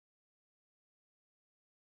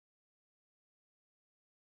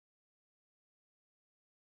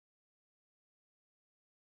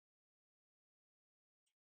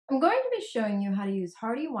I'm going to be showing you how to use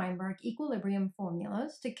Hardy-Weinberg Equilibrium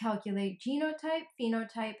formulas to calculate genotype,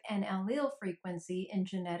 phenotype, and allele frequency in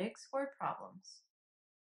genetics word problems.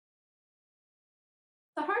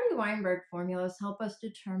 The Hardy-Weinberg formulas help us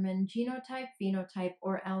determine genotype, phenotype,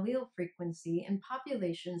 or allele frequency in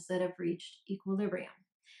populations that have reached equilibrium.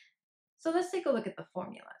 So let's take a look at the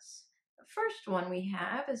formulas. The first one we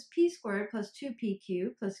have is p squared plus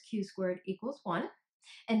 2pq plus q squared equals 1.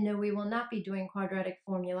 And no, we will not be doing quadratic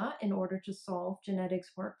formula in order to solve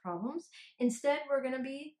genetics word problems. Instead, we're going to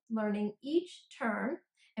be learning each term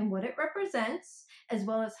and what it represents, as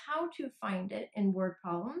well as how to find it in word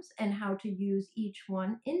problems and how to use each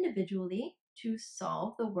one individually to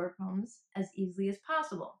solve the word problems as easily as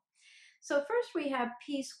possible. So first we have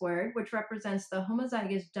p squared, which represents the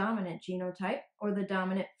homozygous dominant genotype or the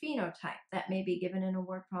dominant phenotype that may be given in a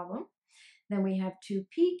word problem. Then we have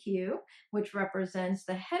 2pq, which represents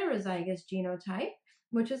the heterozygous genotype,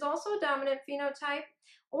 which is also a dominant phenotype,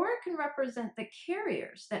 or it can represent the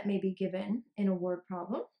carriers that may be given in a word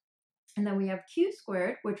problem. And then we have q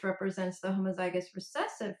squared, which represents the homozygous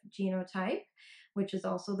recessive genotype, which is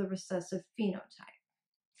also the recessive phenotype.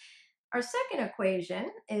 Our second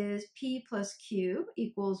equation is p plus q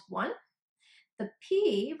equals 1. The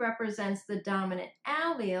P represents the dominant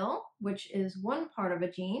allele, which is one part of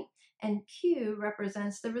a gene, and Q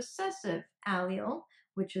represents the recessive allele,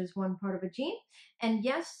 which is one part of a gene. And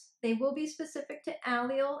yes, they will be specific to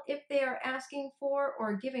allele if they are asking for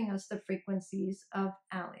or giving us the frequencies of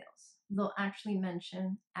alleles. They'll actually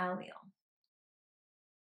mention allele.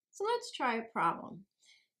 So let's try a problem.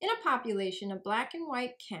 In a population of black and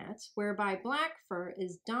white cats whereby black fur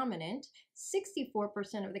is dominant,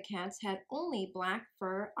 64% of the cats had only black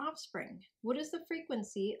fur offspring. What is the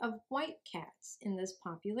frequency of white cats in this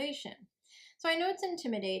population? So I know it's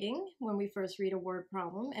intimidating when we first read a word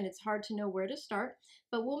problem and it's hard to know where to start,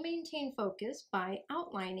 but we'll maintain focus by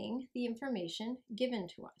outlining the information given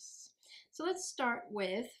to us. So let's start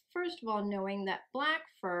with, first of all, knowing that black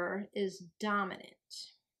fur is dominant.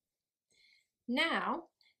 Now,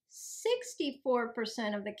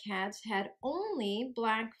 64% of the cats had only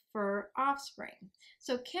black fur offspring.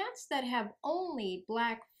 So cats that have only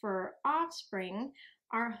black fur offspring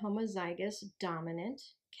are homozygous dominant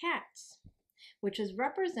cats, which is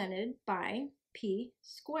represented by p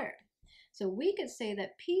squared. So we could say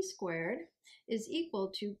that p squared is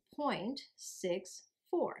equal to 0.64.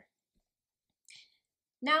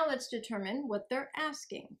 Now let's determine what they're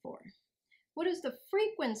asking for. What is the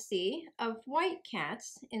frequency of white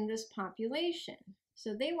cats in this population?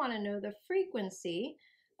 So they want to know the frequency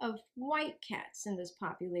of white cats in this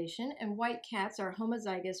population, and white cats are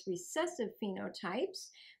homozygous recessive phenotypes,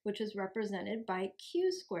 which is represented by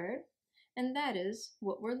q squared, and that is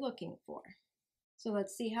what we're looking for. So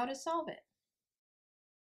let's see how to solve it.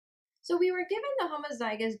 So we were given the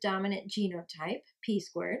homozygous dominant genotype, p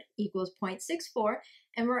squared, equals 0.64,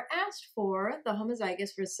 and we're asked for the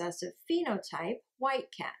homozygous recessive phenotype, white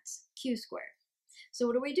cats, q squared. So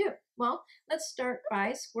what do? Well, let's start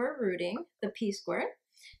by square rooting the p squared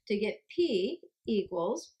to get p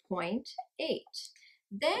equals 0.8.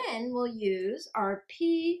 Then we'll use our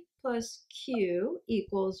p plus q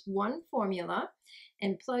equals 1 formula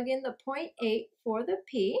and plug in the 0.8 for the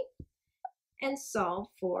p and solve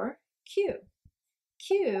for Q.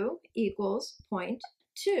 Q equals 0.2.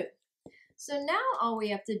 So now all we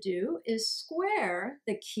have to do is square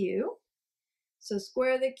the Q. So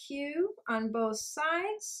square the Q on both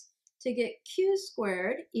sides to get Q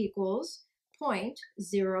squared equals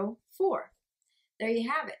 0.04. There you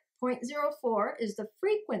have it. 0.04 is the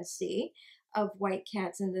frequency of white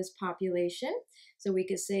cats in this population. So we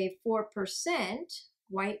could say 4%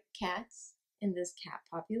 white cats in this cat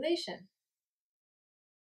population.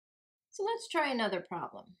 So let's try another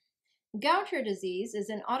problem. Gaucher disease is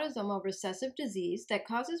an autosomal recessive disease that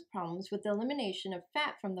causes problems with the elimination of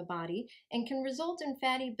fat from the body and can result in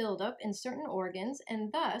fatty buildup in certain organs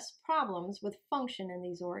and thus problems with function in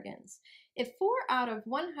these organs. If 4 out of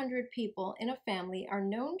 100 people in a family are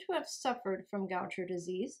known to have suffered from Gaucher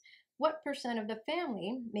disease, what percent of the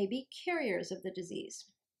family may be carriers of the disease?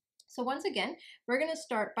 So once again, we're going to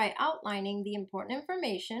start by outlining the important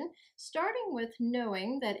information, starting with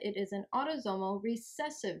knowing that it is an autosomal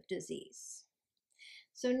recessive disease.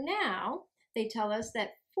 So now they tell us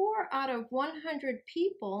that 4 out of 100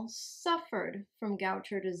 people suffered from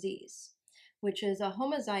Gaucher disease, which is a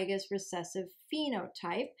homozygous recessive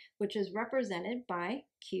phenotype, which is represented by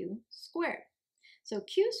q squared. So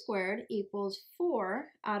q squared equals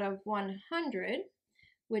 4 out of 100,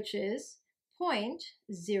 which is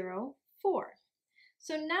 0.04.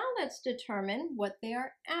 So now let's determine what they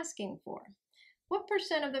are asking for. what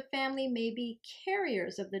percent of the family may be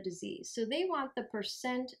carriers of the disease. So they want the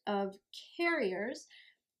percent of carriers,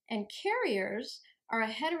 and carriers are a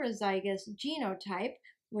heterozygous genotype,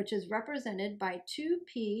 which is represented by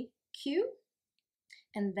 2pq,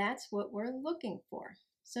 and that's what we're looking for.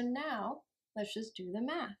 So now let's just do the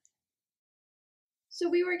math. So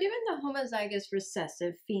we were given the homozygous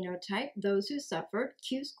recessive phenotype, those who suffered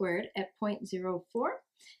q squared at 0.04,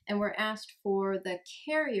 and we're asked for the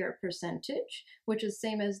carrier percentage, which is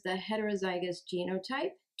same as the heterozygous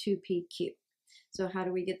genotype, 2pq. So how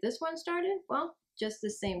do we get this one started? Well, just the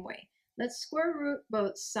same way. Let's square root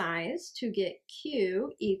both sides to get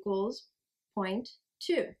q equals 0.2.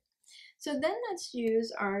 So then let's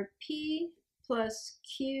use our p plus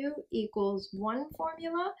q equals 1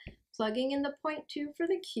 formula, plugging in the 0.2 for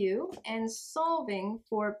the q and solving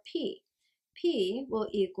for p. P will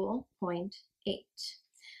equal 0.8.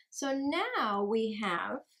 So now we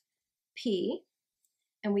have p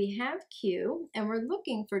and we have q, and we're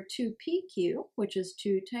looking for 2pq, which is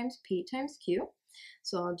 2 times p times q.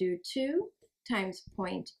 So I'll do 2 times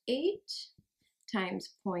 0.8 times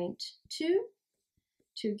 0.2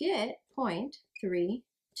 to get 0.32,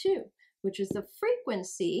 which is the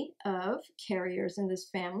frequency of carriers in this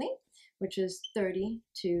family, which is 32%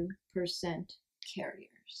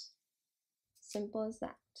 carriers. Simple as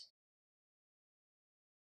that.